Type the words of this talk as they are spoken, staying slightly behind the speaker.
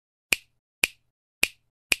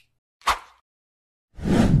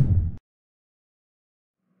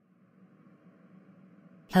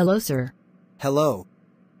Hello, sir. Hello.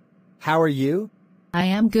 How are you? I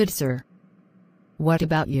am good, sir. What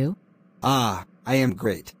about you? I am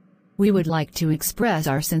great. We would like to express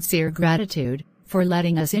our sincere gratitude for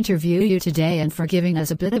letting us interview you today and for giving us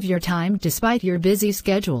a bit of your time despite your busy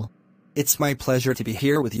schedule. It's my pleasure to be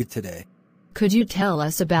here with you today. Could you tell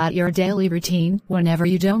us about your daily routine whenever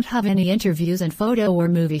you don't have any interviews and photo or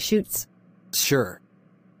movie shoots? Sure.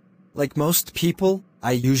 Like most people,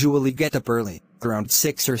 I usually get up early, around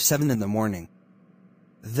 6 or 7 in the morning.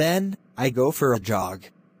 Then, I go for a jog.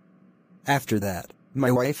 After that,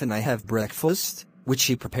 my wife and I have breakfast, which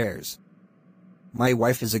she prepares. My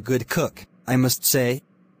wife is a good cook, I must say.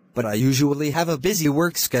 But I usually have a busy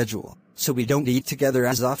work schedule, so we don't eat together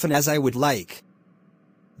as often as I would like.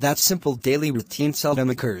 That simple daily routine seldom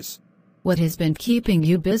occurs. What has been keeping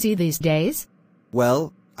you busy these days?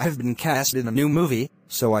 Well, I've been cast in a new movie,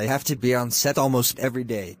 so I have to be on set almost every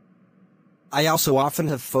day. I also often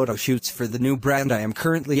have photo shoots for the new brand I am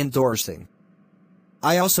currently endorsing.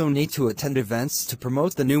 I also need to attend events to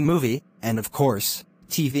promote the new movie, and of course,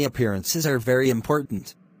 TV appearances are very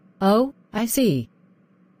important. Oh, I see.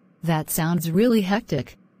 That sounds really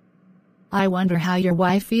hectic. I wonder how your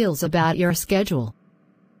wife feels about your schedule.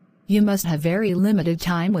 You must have very limited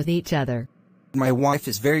time with each other. My wife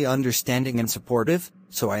is very understanding and supportive,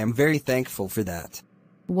 so I am very thankful for that.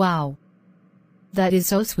 Wow. That is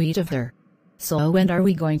so sweet of her. So when are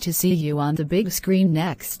we going to see you on the big screen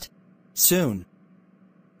next? Soon.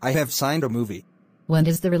 I have signed a movie. When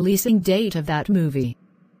is the releasing date of that movie?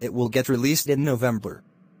 It will get released in November.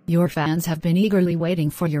 Your fans have been eagerly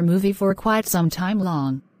waiting for your movie for quite some time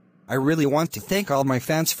long. I really want to thank all my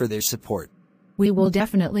fans for their support. We will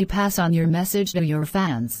definitely pass on your message to your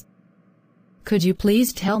fans. Could you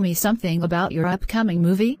please tell me something about your upcoming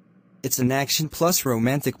movie? It's an action plus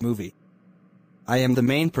romantic movie. I am the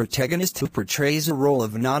main protagonist who portrays a role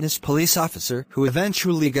of an honest police officer who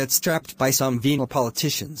eventually gets trapped by some venal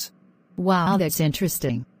politicians. Wow, that's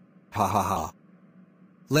interesting. Ha ha ha.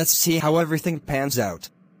 Let's see how everything pans out.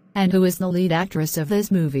 And who is the lead actress of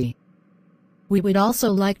this movie? We would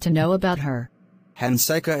also like to know about her.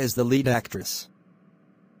 Hansika is the lead actress.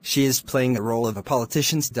 She is playing the role of a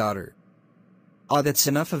politician's daughter. That's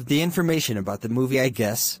enough of the information about the movie, I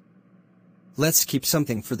guess. Let's keep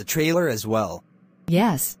something for the trailer as well.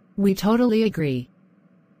 Yes, we totally agree.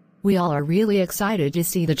 We all are really excited to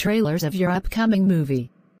see the trailers of your upcoming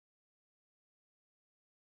movie.